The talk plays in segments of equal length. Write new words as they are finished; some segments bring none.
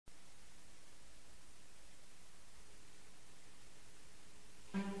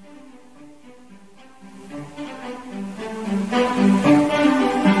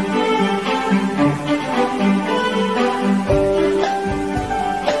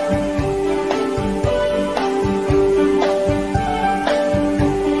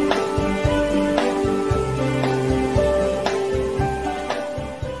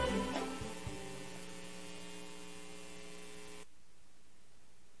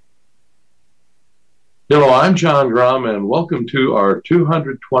Hello, I'm John Grom, and welcome to our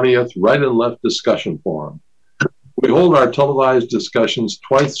 220th Right and Left Discussion Forum. We hold our televised discussions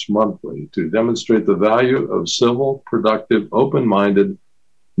twice monthly to demonstrate the value of civil, productive, open-minded,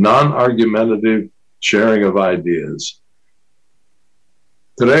 non-argumentative sharing of ideas.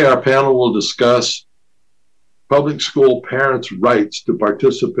 Today, our panel will discuss public school parents' rights to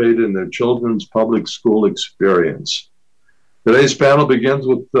participate in their children's public school experience. Today's panel begins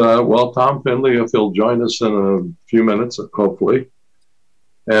with, Tom Finley, if he'll join us in a few minutes, hopefully.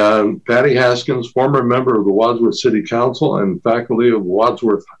 And Patty Haskins, former member of the Wadsworth City Council and faculty of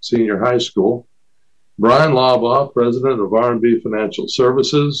Wadsworth Senior High School. Bryan Laubaugh, president of R&B Financial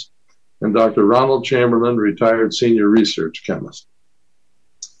Services. And Dr. Ronald Chamberlin, retired senior research chemist.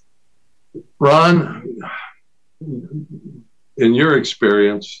 Ron, in your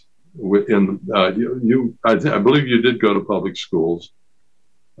experience, I believe you did go to public schools.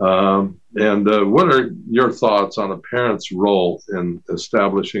 What are your thoughts on a parent's role in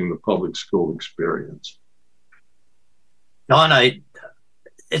establishing the public school experience? Don,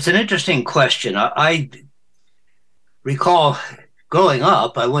 it's an interesting question. I recall growing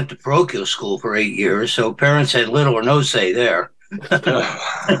up, I went to parochial school for 8 years, so parents had little or no say there.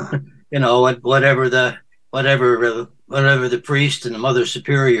 Whatever the priest and the mother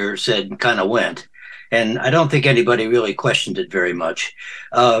superior said kind of went. And I don't think anybody really questioned it very much.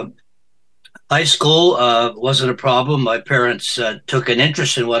 High school wasn't a problem. My parents took an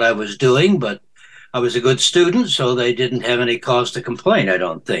interest in what I was doing, but I was a good student, so they didn't have any cause to complain, I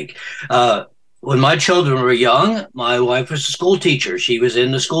don't think. When my children were young, my wife was a school teacher. She was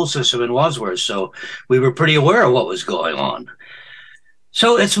in the school system in Wadsworth, so we were pretty aware of what was going on.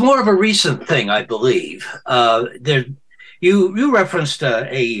 So it's more of a recent thing, I believe. You referenced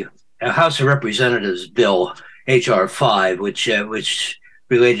a House of Representatives bill, H.R. 5, which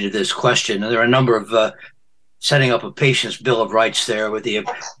related to this question. And there are a number of setting up a patient's Bill of Rights there, with the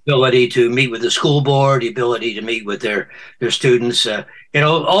ability to meet with the school board, the ability to meet with their students.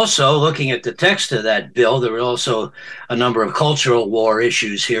 Also looking at the text of that bill, there were also a number of cultural war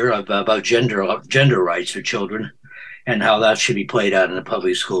issues here about gender rights for children and how that should be played out in the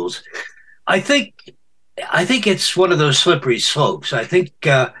public schools. I think it's one of those slippery slopes. I think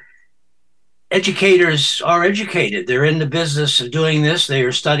educators are educated. They're in the business of doing this. They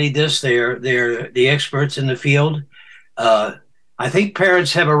are studied this. They're the experts in the field. I think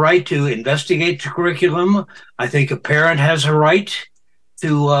parents have a right to investigate the curriculum. I think a parent has a right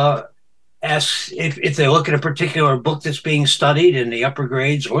to ask if they look at a particular book that's being studied in the upper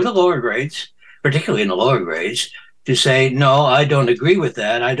grades or the lower grades, particularly in the lower grades, to say, no, I don't agree with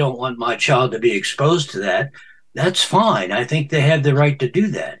that. I don't want my child to be exposed to that. That's fine. I think they have the right to do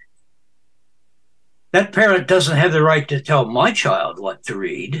that. That parent doesn't have the right to tell my child what to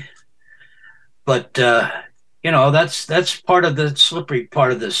read. But, that's part of the slippery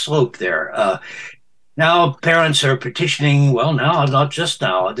part of the slope there. Now parents are petitioning, not just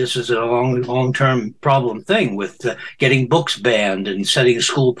now. This is a long-term problem thing with getting books banned and setting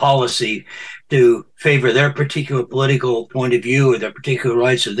school policy to favor their particular political point of view or their particular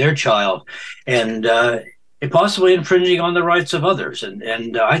rights of their child, and possibly infringing on the rights of others.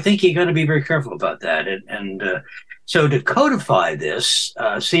 And I think you got to be very careful about that. So to codify this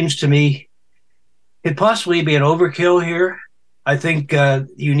seems to me it possibly be an overkill here. I think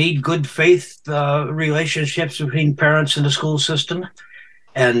you need good faith relationships between parents and the school system,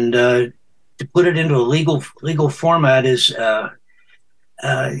 and to put it into a legal format is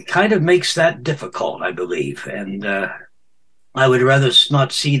kind of makes that difficult, I believe, and I would rather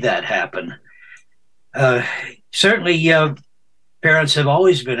not see that happen. Certainly, parents have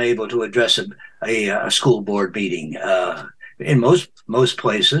always been able to address a school board meeting in most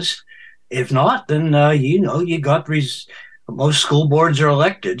places. If not, then you got most school boards are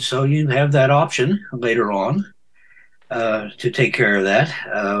elected, so you have that option later on to take care of that.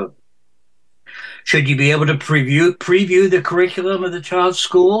 Should you be able to preview the curriculum of the child's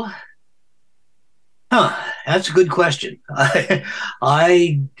school? That's a good question. I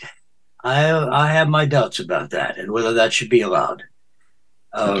have my doubts about that and whether that should be allowed.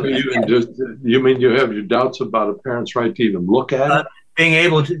 You mean you have your doubts about a parent's right to even look at it? Being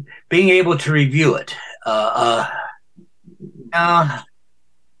able to review it.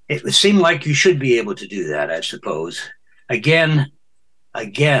 It would seem like you should be able to do that, I suppose. Again,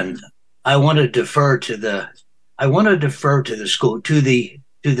 I want to defer to the school, to the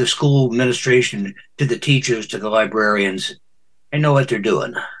school administration, to the teachers, to the librarians. They know what they're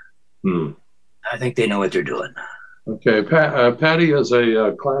doing. I think they know what they're doing. Okay, Patty, as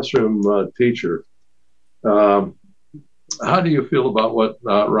a classroom teacher, how do you feel about what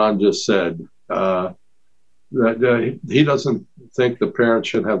Ron just said? that he doesn't think the parents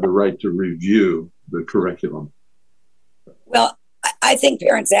should have the right to review the curriculum. Well, I think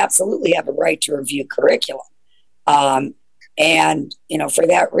parents absolutely have a right to review curriculum. And, for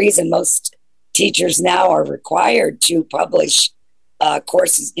that reason, most teachers now are required to publish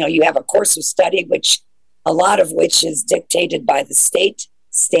courses. You have a course of study, a lot of which is dictated by the state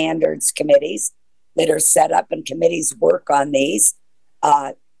standards committees that are set up, and committees work on these.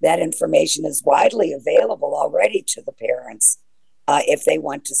 That information is widely available already to the parents if they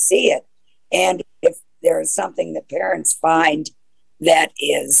want to see it. And if there is something that parents find that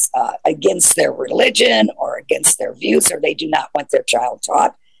is against their religion or against their views, or they do not want their child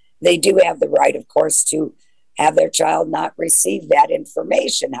taught, they do have the right, of course, to have their child not receive that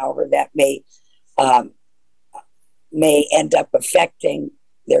information. However, that may end up affecting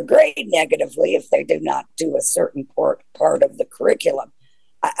their grade negatively if they do not do a certain part of the curriculum.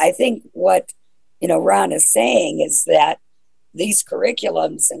 I think what Ron is saying is that these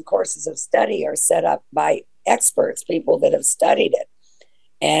curriculums and courses of study are set up by experts, people that have studied it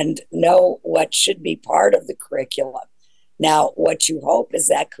and know what should be part of the curriculum. Now, what you hope is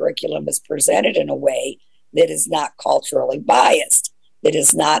that curriculum is presented in a way that is not culturally biased, that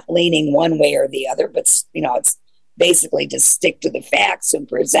is not leaning one way or the other, but it's basically to stick to the facts and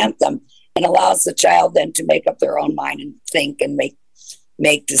present them, and allows the child then to make up their own mind and think and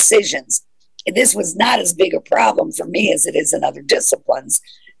make decisions. This was not as big a problem for me as it is in other disciplines,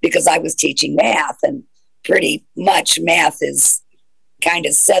 because I was teaching math, and pretty much math is kind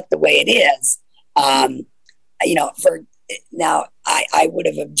of set the way it is. Now I would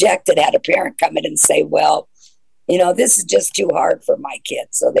have objected had a parent come in and say, well, this is just too hard for my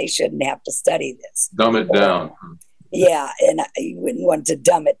kids, so they shouldn't have to study this. Dumb it down. Yeah, and you wouldn't want to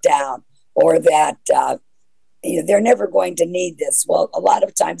dumb it down, or that they're never going to need this. Well, a lot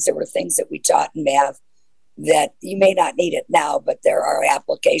of times there were things that we taught in math that you may not need it now, but there are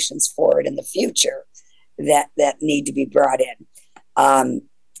applications for it in the future that need to be brought in.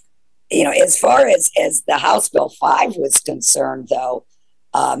 As far as the House Bill 5 was concerned, though,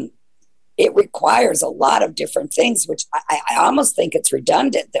 it requires a lot of different things, which I almost think it's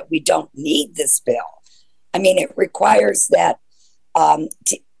redundant that we don't need this bill. I mean, it requires that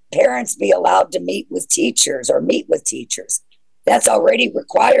parents be allowed to meet with teachers. That's already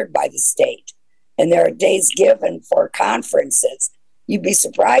required by the state. And there are days given for conferences. You'd be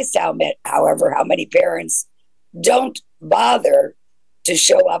surprised, however, how many parents don't bother to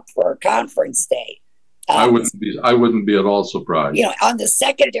show up for a conference day. I wouldn't be at all surprised. On the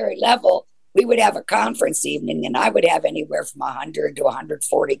secondary level, we would have a conference evening, and I would have anywhere from 100 to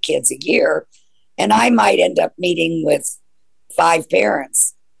 140 kids a year. And I might end up meeting with 5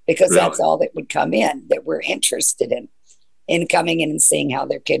 parents, because That's all that would come in that were interested in coming in and seeing how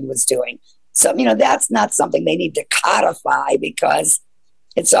their kid was doing. So, that's not something they need to codify, because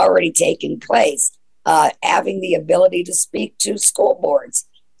it's already taking place. Having the ability to speak to school boards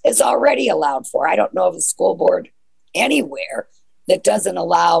is already allowed for. I don't know of a school board anywhere that doesn't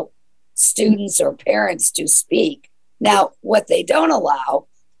allow students or parents to speak. Now, what they don't allow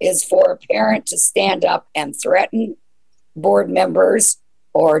is for a parent to stand up and threaten board members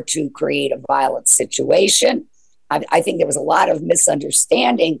or to create a violent situation. I think there was a lot of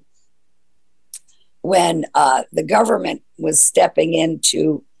misunderstanding when the government was stepping in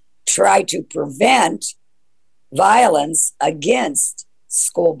to try to prevent violence against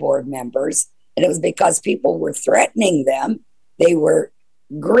school board members. And it was because people were threatening them. They were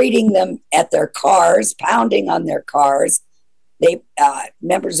greeting them at their cars, pounding on their cars.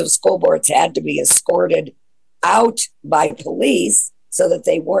 Members of school boards had to be escorted out by police so that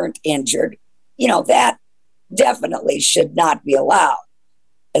they weren't injured. That definitely should not be allowed.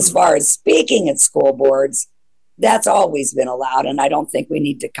 As far as speaking at school boards, that's always been allowed, and I don't think we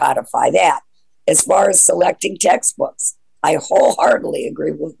need to codify that. As far as selecting textbooks, I wholeheartedly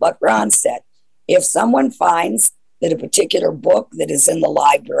agree with what Ron said. If someone finds that a particular book that is in the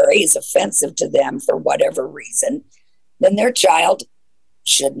library is offensive to them for whatever reason, then their child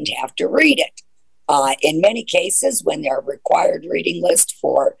shouldn't have to read it. In many cases, when there are required reading lists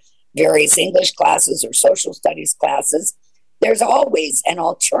for various English classes or social studies classes, there's always an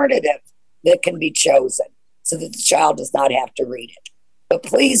alternative that can be chosen so that the child does not have to read it. But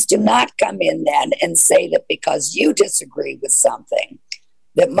please do not come in then and say that because you disagree with something,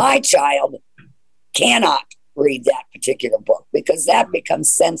 that my child cannot read that particular book, because that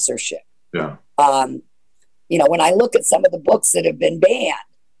becomes censorship. Yeah. When I look at some of the books that have been banned,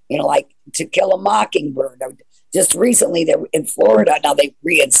 like To Kill a Mockingbird, just recently there in Florida, now they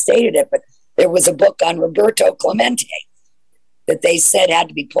reinstated it, but there was a book on Roberto Clemente that they said had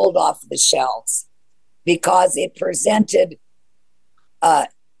to be pulled off the shelves. because it presented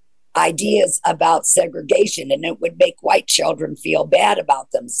ideas about segregation, and it would make white children feel bad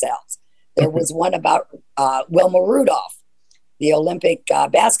about themselves. There was one about Wilma Rudolph, the Olympic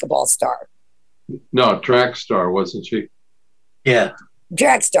basketball star. No, track star, wasn't she? Yeah.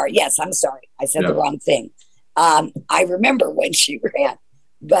 Track star. Yes, I'm sorry. I said the wrong thing. I remember when she ran,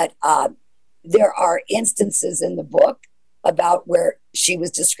 but there are instances in the book about where she was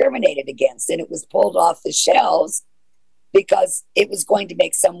discriminated against, and it was pulled off the shelves because it was going to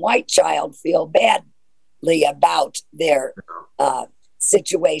make some white child feel badly about their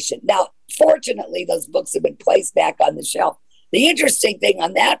situation. Now, fortunately, those books have been placed back on the shelf. The interesting thing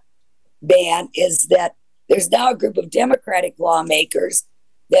on that ban is that there's now a group of Democratic lawmakers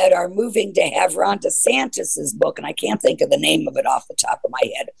that are moving to have Ron DeSantis's book, and I can't think of the name of it off the top of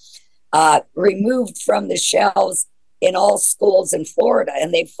my head, removed from the shelves in all schools in Florida.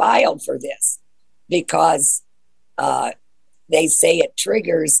 And they filed for this because they say it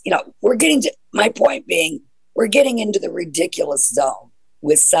triggers, we're getting to, my point being, we're getting into the ridiculous zone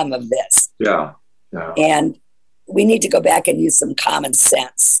with some of this. Yeah. And we need to go back and use some common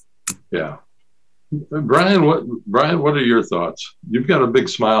sense. Yeah. Bryan, what are your thoughts? You've got a big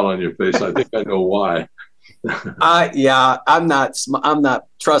smile on your face. I think I know why. Yeah, I'm not,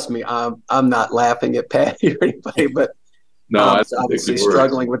 trust me, I'm not laughing at Patty or anybody, but no, I'm obviously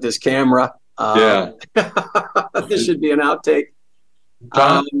struggling with this camera. Yeah. This should be an outtake.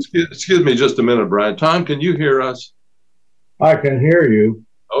 Tom, excuse me just a minute, Bryan. Tom, can you hear us? I can hear you.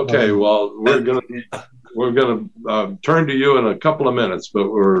 Okay, well, we're gonna turn to you in a couple of minutes, but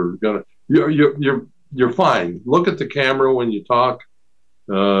you're fine. Look at the camera when you talk.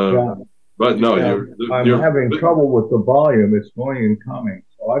 Yeah. But no, I'm having trouble with the volume. It's going and coming.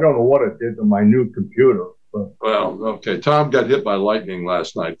 So I don't know what it did to my new computer. But. Well, okay. Tom got hit by lightning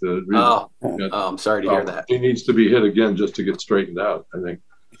last night. I'm sorry to hear that. He needs to be hit again just to get straightened out, I think.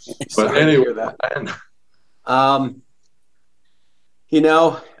 But anyway,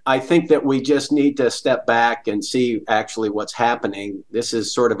 I think that we just need to step back and see actually what's happening. This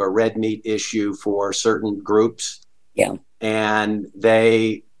is sort of a red meat issue for certain groups. Yeah. And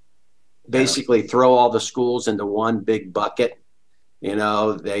they basically throw all the schools into one big bucket.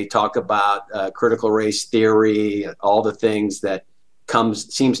 They talk about critical race theory, all the things that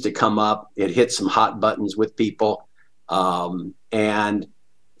seems to come up. It hits some hot buttons with people. And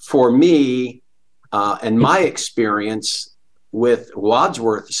for me, and my experience with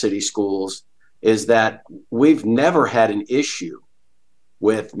Wadsworth City Schools is that we've never had an issue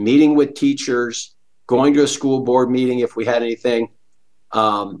with meeting with teachers, going to a school board meeting if we had anything.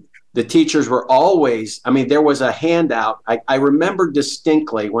 The teachers were always, there was a handout. I remember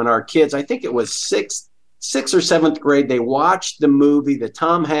distinctly when our kids, I think it was sixth or seventh grade, they watched the movie, the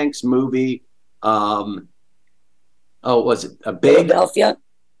Tom Hanks movie. Was it a Big? Philadelphia?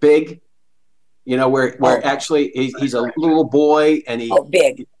 Big. Where actually he's a little boy and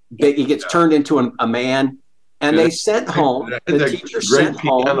Big. He gets turned into a man, and they sent home. The teacher sent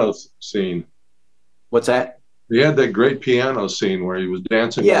home. Piano scene. What's that? He had that great piano scene where he was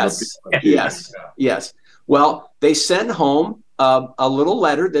dancing. Yes. Well, they sent home a little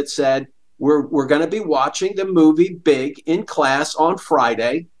letter that said, we're going to be watching the movie Big in class on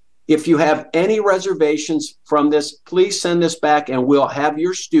Friday. If you have any reservations from this, please send this back and we'll have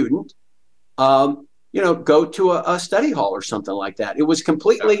your student, go to a study hall or something like that. It was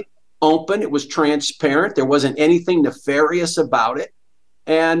completely open. It was transparent. There wasn't anything nefarious about it.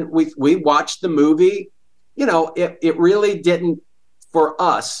 And we watched the movie. It really didn't, for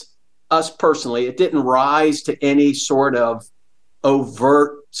us personally, it didn't rise to any sort of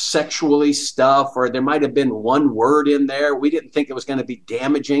overt sexually stuff, or there might have been one word in there. We didn't think it was going to be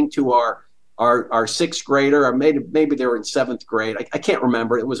damaging to our sixth grader, or maybe they were in seventh grade. I can't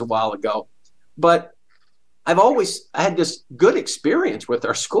remember. It was a while ago. But I've always had this good experience with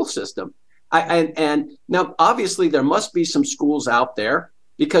our school system. And now, obviously, there must be some schools out there,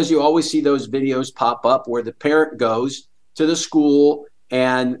 because you always see those videos pop up where the parent goes to the school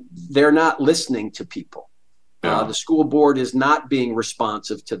and they're not listening to people. Yeah. The school board is not being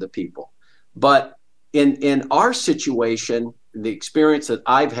responsive to the people. But in our situation, the experience that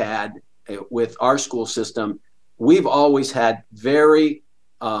I've had with our school system, we've always had very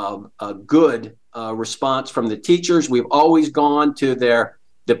good response from the teachers. We've always gone to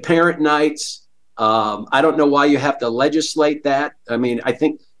the parent nights. I don't know why you have to legislate that. I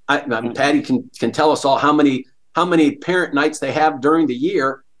think Patty can tell us all how many parent nights they have during the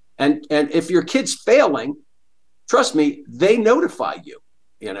year. And if your kid's failing, trust me, they notify you.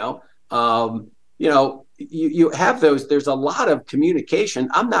 you have those. There's a lot of communication.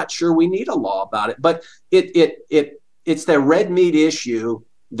 I'm not sure we need a law about it, but it's the red meat issue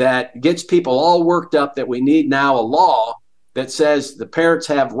that gets people all worked up that we need now a law that says the parents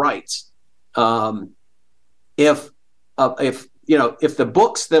have rights. If the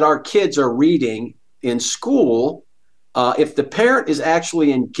books that our kids are reading in school, if the parent is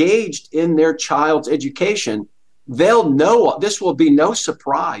actually engaged in their child's education, they'll know. This will be no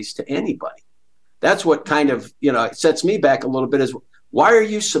surprise to anybody. That's what kind of, it sets me back a little bit, is why are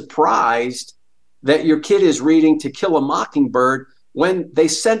you surprised that your kid is reading To Kill a Mockingbird when they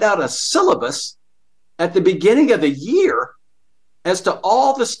send out a syllabus at the beginning of the year as to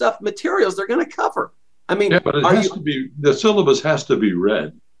all the materials they're going to cover? I mean, yeah, but the syllabus has to be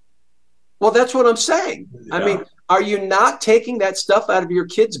read. Well, that's what I'm saying. Yeah. I mean, are you not taking that stuff out of your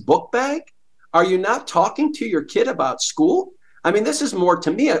kid's book bag? Are you not talking to your kid about school? I mean, this is more, to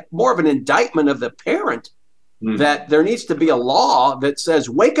me, more of an indictment of the parent, that there needs to be a law that says,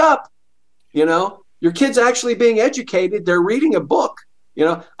 wake up, your kid's actually being educated. They're reading a book.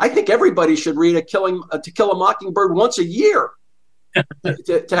 I think everybody should read To Kill a Mockingbird once a year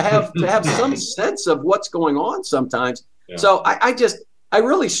to have some sense of what's going on sometimes. Yeah. So I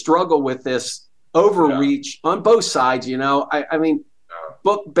really struggle with this overreach on both sides. I mean,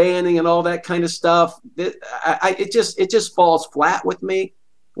 book banning and all that kind of stuff. It just falls flat with me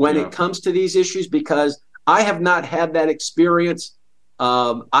when it comes to these issues, because I have not had that experience.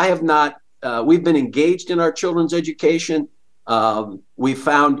 We've been engaged in our children's education. We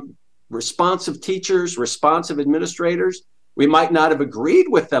found responsive teachers, responsive administrators. We might not have agreed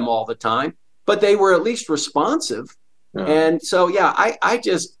with them all the time, but they were at least responsive. Yeah. And so, yeah,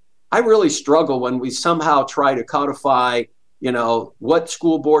 I really struggle when we somehow try to codify what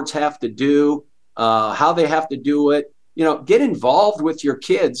school boards have to do, how they have to do it. Get involved with your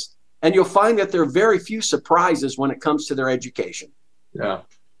kids, and you'll find that there are very few surprises when it comes to their education. Yeah.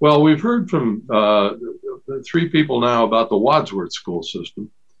 Well, we've heard from 3 people now about the Wadsworth school system.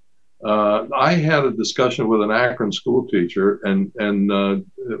 I had a discussion with an Akron school teacher, and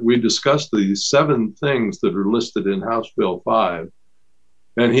we discussed the 7 things that are listed in House Bill 5.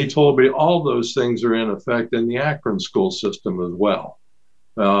 And he told me all those things are in effect in the Akron school system as well.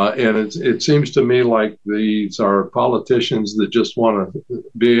 And it seems to me like these are politicians that just want to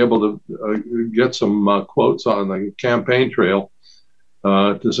be able to get some quotes on the campaign trail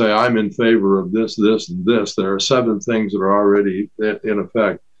to say, I'm in favor of this, this, and this. There are 7 things that are already in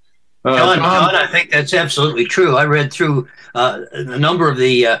effect. John, I think that's absolutely true. I read through a number of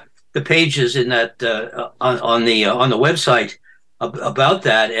the pages in that on the website about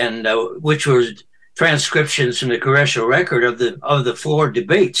that, and which was transcriptions from the congressional record of the floor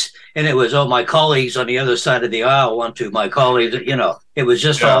debates, and it was, my colleagues on the other side of the aisle want to, my colleagues, it was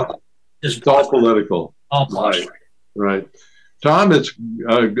just all political, all right. Tom,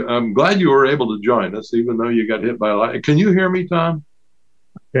 I'm glad you were able to join us, even though you got hit by a light. Can you hear me, Tom?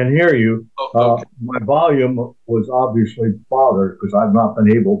 Can hear you. Oh, okay. My volume was obviously bothered because I've not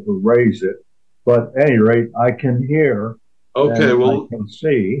been able to raise it, but at any rate, I can hear. Okay, well, I can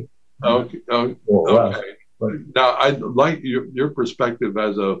see. Okay. But now, I'd like your perspective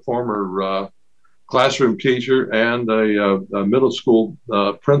as a former classroom teacher and a middle school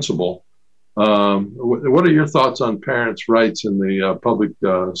principal. What are your thoughts on parents' rights in the public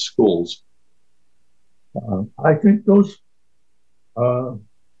schools? I think those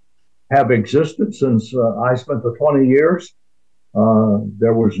have existed since I spent the 20 years.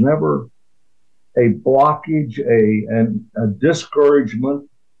 There was never a blockage, a discouragement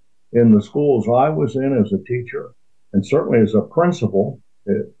in the schools I was in as a teacher, and certainly as a principal.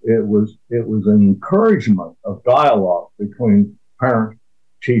 It was an encouragement of dialogue between parent,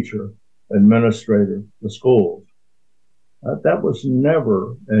 teacher, administrator, the schools. That was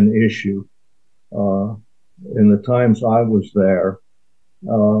never an issue in the times I was there.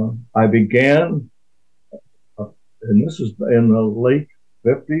 I began, and this is in the late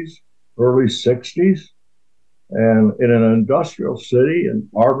 50s, early 60s, and in an industrial city in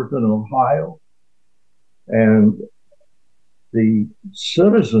Arborton, Ohio. And the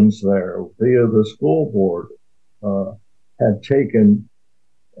citizens there, via the school board, had taken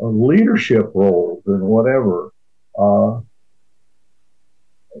leadership roles in whatever.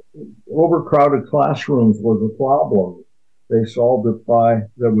 Overcrowded classrooms was a problem. They solved it by,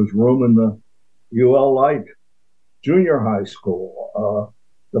 there was room in the UL Light junior high school.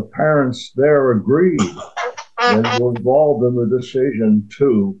 The parents there agreed and were involved in the decision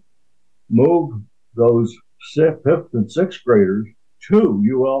to move those 5th and 6th graders to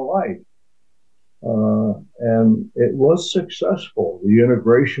UL Light. And it was successful, the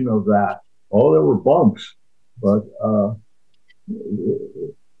integration of that Oh, there were bumps, but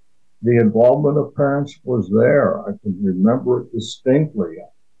the involvement of parents was there. I can remember it distinctly.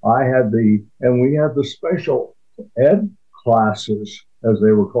 We had the special ed classes, as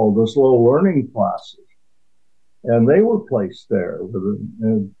they were called, the slow learning classes, and they were placed there.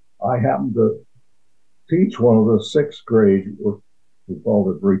 And I happened to teach one of the sixth grade, or we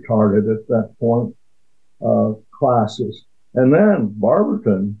called it retarded at that point, classes. And then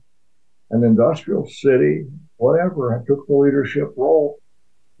Barberton, an industrial city, whatever, I took the leadership role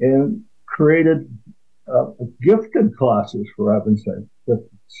and created gifted classes, for heaven's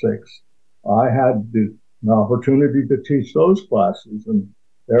sake. I had the opportunity to teach those classes, and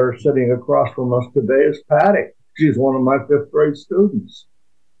they're sitting across from us today is Patty. She's one of my fifth grade students.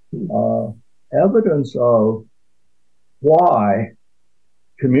 Evidence of why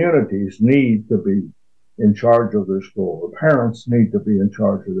communities need to be in charge of their school. The parents need to be in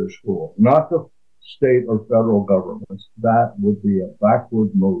charge of their school, not the state or federal governments. That would be a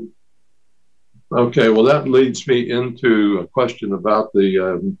backward move. Okay, well, that leads me into a question about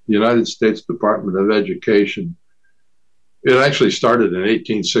the United States Department of Education. It actually started in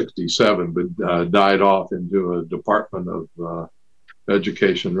 1867, but died off into a Department of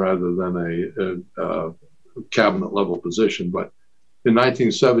Education rather than a cabinet level position. But in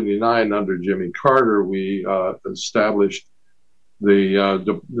 1979, under Jimmy Carter, we established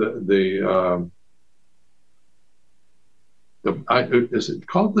is it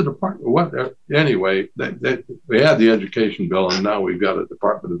called the Department? What? Anyway, we had the education bill, and now we've got a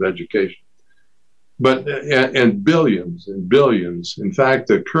Department of Education. But and billions and billions. In fact,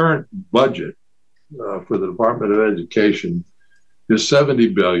 the current budget for the Department of Education is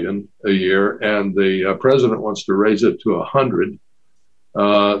 $70 billion a year, and the president wants to raise it to 100.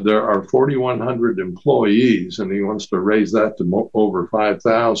 There are 4,100 employees, and he wants to raise that to over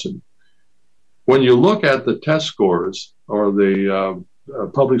 5,000. When you look at the test scores or the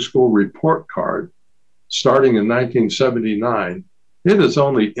public school report card, starting in 1979, it has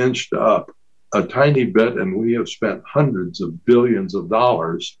only inched up a tiny bit, and we have spent hundreds of billions of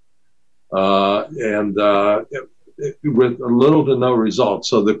dollars with little to no results.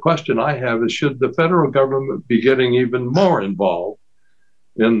 So the question I have is, should the federal government be getting even more involved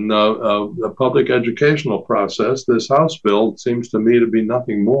in the public educational process? This House bill seems to me to be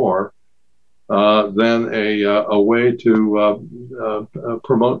nothing more than a way to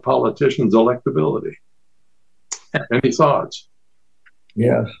promote politicians' electability. Any thoughts?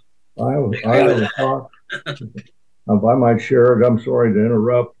 Yes, I have a thought. If I might share it, I'm sorry to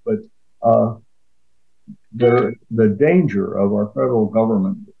interrupt, but the danger of our federal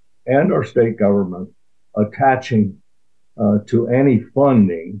government and our state government attaching to any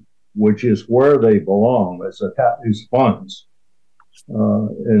funding, which is where they belong, is funds.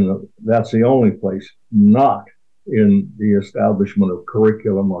 And that's the only place, not in the establishment of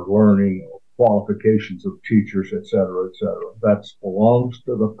curriculum or learning or qualifications of teachers, et cetera, et cetera. That belongs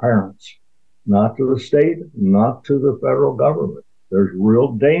to the parents, not to the state, not to the federal government. There's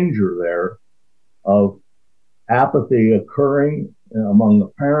real danger there of apathy occurring among the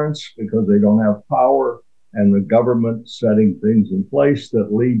parents because they don't have power, and the government setting things in place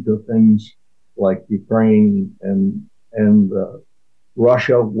that lead to things like Ukraine and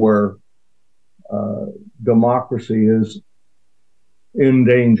Russia, where democracy is in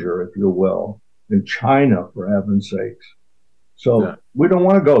danger, if you will, in China, for heaven's sakes. So yeah. We don't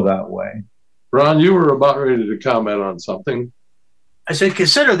want to go that way. Ron, you were about ready to comment on something. I said,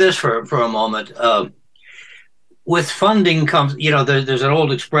 consider this for a moment. With funding comes, there's an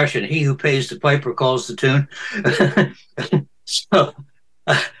old expression, he who pays the piper calls the tune.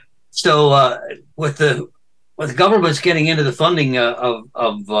 So with the government's getting into the funding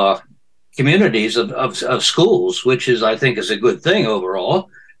of communities, of schools, which is, I think, is a good thing overall,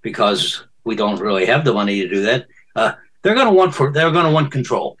 because we don't really have the money to do that. They're going to want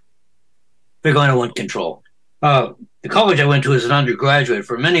control. They're going to want control. The college I went to as an undergraduate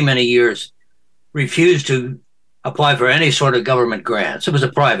for many, many years refused to apply for any sort of government grants. It was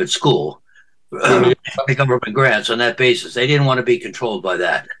a private school. Government grants on that basis. They didn't want to be controlled by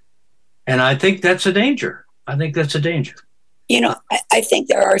that. And I think that's a danger. I think I think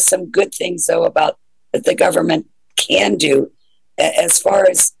there are some good things, though, about that the government can do as far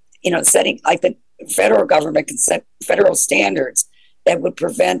as, setting, like the federal government can set federal standards that would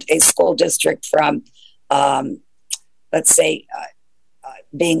prevent a school district from, let's say,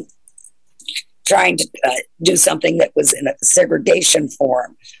 trying to do something that was in a segregation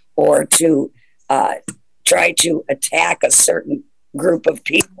form, or to try to attack a certain group of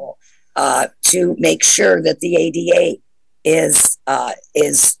people, to make sure that the ADA is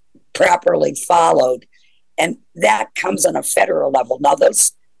properly followed. And that comes on a federal level. Now,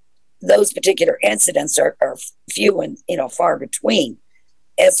 those particular incidents are few and far between.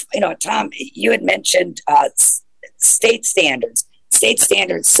 As Tom, you had mentioned state standards. State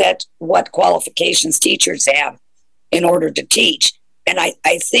standards set what qualifications teachers have in order to teach. And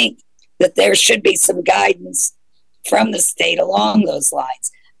I think that there should be some guidance from the state along those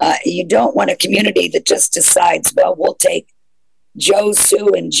lines. You don't want a community that just decides, well, we'll take Joe,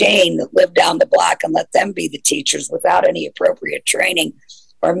 Sue, and Jane that live down the block and let them be the teachers without any appropriate training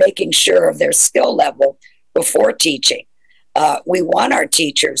or making sure of their skill level before teaching. We want our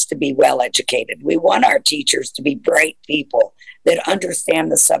teachers to be well educated. We want our teachers to be bright people that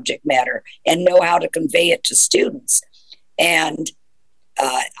understand the subject matter and know how to convey it to students. And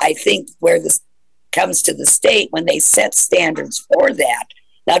I think where this comes to the state, when they set standards for that,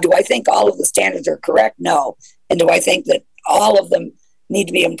 now, do I think all of the standards are correct? No. And do I think that all of them need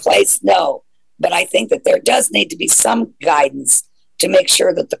to be in place? No. But I think that there does need to be some guidance to make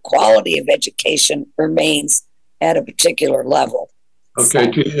sure that the quality of education remains at a particular level.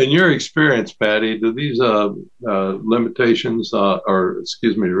 Okay, in your experience, Patty, do these limitations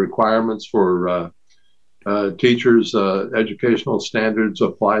requirements for teachers' educational standards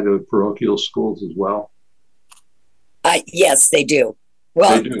apply to parochial schools as well? Yes, they do.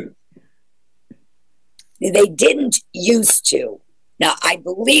 Well, they do. They didn't used to. Now, I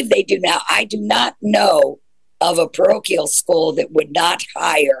believe they do now. I do not know of a parochial school that would not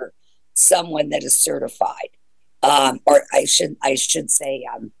hire someone that is certified. Or I should say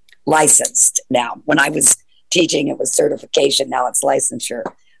licensed now. When I was teaching, it was certification. Now it's licensure.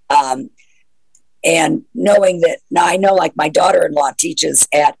 And knowing that, now I know like my daughter-in-law teaches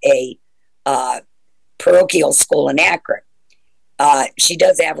at a parochial school in Akron. She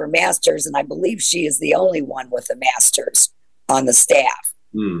does have her master's, and I believe she is the only one with a master's on the staff.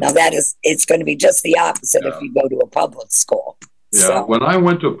 Now it's going to be just the opposite if you go to a public school. Yeah, so, when I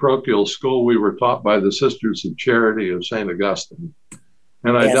went to parochial school, we were taught by the Sisters of Charity of St. Augustine.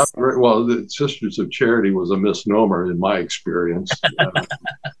 And I doubt, well, the Sisters of Charity was a misnomer in my experience.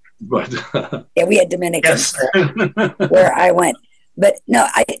 But yeah, we had Dominicans where I went. But no,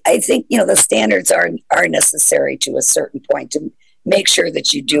 I think, the standards are necessary to a certain point to make sure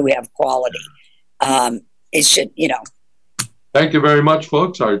that you do have quality. It should, Thank you very much,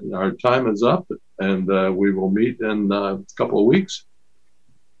 folks. Our time is up, and we will meet in a couple of weeks.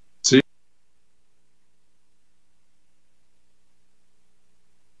 See you.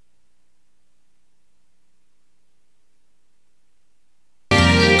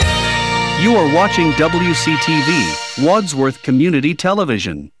 You are watching WCTV, Wadsworth Community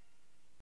Television.